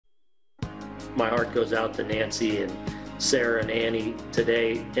my heart goes out to Nancy and Sarah and Annie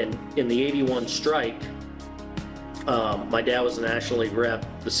today. And in the '81 strike, my dad was a National League rep.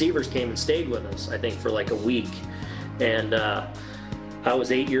 The Seavers came and stayed with us, I think, for like a week. And I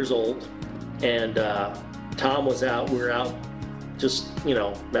was 8 years old, and Tom was out. We were out just,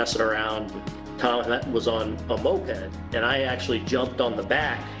 messing around. Tom was on a moped, and I actually jumped on the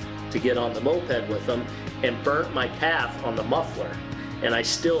back to get on the moped with him and burnt my calf on the muffler. And I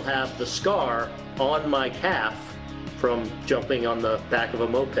still have the scar on my calf from jumping on the back of a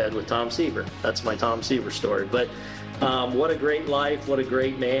moped with Tom Seaver. That's my Tom Seaver story. But what a great life, what a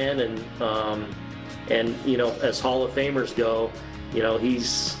great man, and as Hall of Famers go,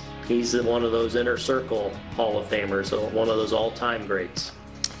 he's one of those inner circle Hall of Famers, so one of those all-time greats.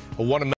 Well,